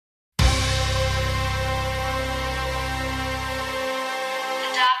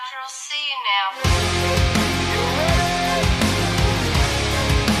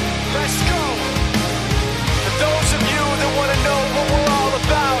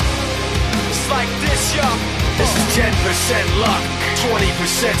luck, 20%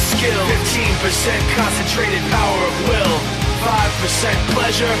 skill, 15% concentrated power of will, 5%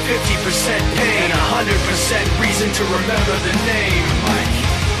 pleasure, 50% pain, and 100% reason to remember the name Mike.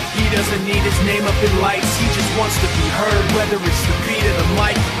 He doesn't need his name up in lights, he just wants to be heard, whether it's the beat of the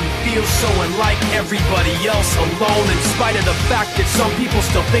mic. He feels so unlike everybody else, alone, in spite of the fact that some people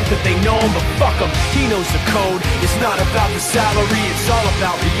still think that they know him, but fuck him, he knows the code. It's not about the salary, it's all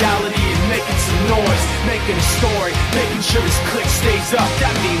about reality and making some noise, making a story, making sure his click stays up.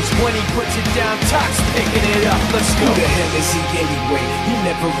 That means when he puts it down, Tox picking it up. Let's go. Who the hell is he anyway? He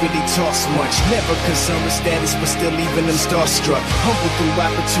never really talks much, never concerned with status, but still leaving them starstruck. Humble through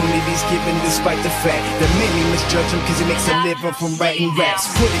opportunities given despite the fact that many misjudge him cause he makes a living from writing raps.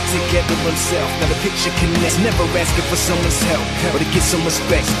 Put it together himself, now the picture connects, never asking for someone's help or to get some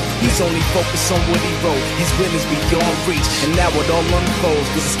respect. He's only focused on what he wrote, his will is beyond reach, and now it all unfolds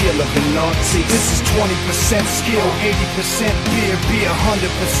with the skill of an artist. This is 20% skill, 80% beer, be 100%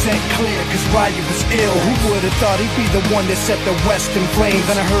 clear, cause Ryu was ill. Who would've thought he'd be the one that set the West in flames?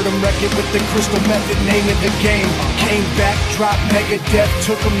 And I heard him wreck it with the crystal method, name of the game. Came back, dropped Megadeth,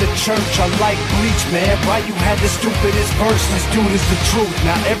 took him to church. I like Bleach, man, Ryu had the stupidest verse, this dude is the truth.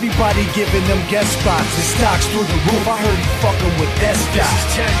 Now everybody giving them guest spots, his stocks through the roof. I heard he fucking with that This stock.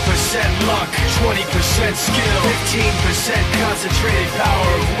 is 10% luck, 20% skill, 15% concentrated power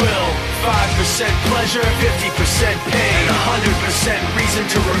of will, 5% pleasure, 50% pain, and 100% reason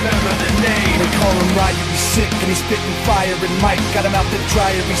to remember the name. They call him Ryu, he's sick and he's spitting fire. And Mike got him out the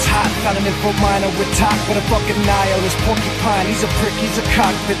dryer, he's hot. Found an info miner with talk, but a fucking nihilist porcupine. He's a prick, he's a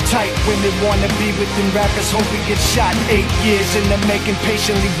cock, the type women wanna be with them rappers. Hope he gets shot. 8 years in the making,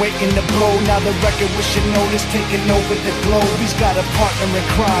 patiently waiting to blow. Now the record we should notice taking over the globe. He's got a partner in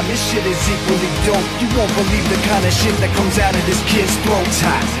crime, this shit is equally dope. You won't believe the kind of shit that comes out of this kid's throat.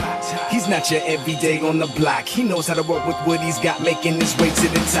 He's not your everyday on the block. He knows how to work with what he's got, making his way to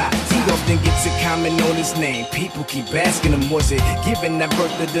the top. He often gets a comment on his name. People keep asking him, was it given that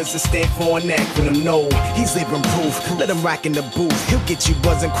birth that doesn't stand for an acronym? No, he's living proof. Let him rock in the booth. He'll get you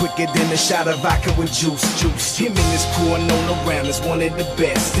buzzing quicker than a shot of vodka with juice. Him and his crew are known around as one of the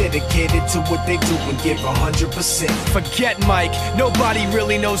best, dedicated to what they do and give 100%. Forget Mike, nobody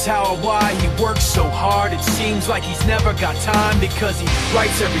really knows how or why he works so hard. It seems like he's never got time because he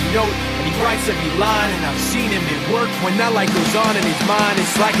writes every note and he writes every line, and I've seen him at work when that light goes on in his mind.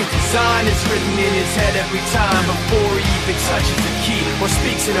 It's like a design is written in his head every time before he even touches the key or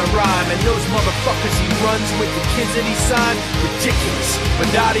speaks in a rhyme. And those motherfuckers he runs with, the kids that he signed, ridiculous, but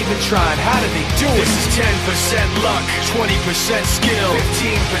not even trying. How do they do it? This is 10% luck, 20% skill,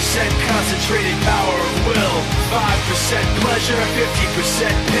 15% concentrated power of will, 5% pleasure,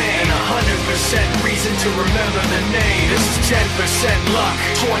 50% pain, and 100% reason to remember the name. This is 10% luck,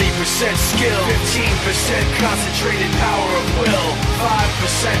 20% skill, 15% concentrated power of will,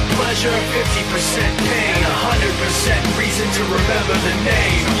 5% pleasure, 50% pain, and 100% reason to remember the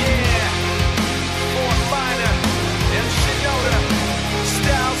name.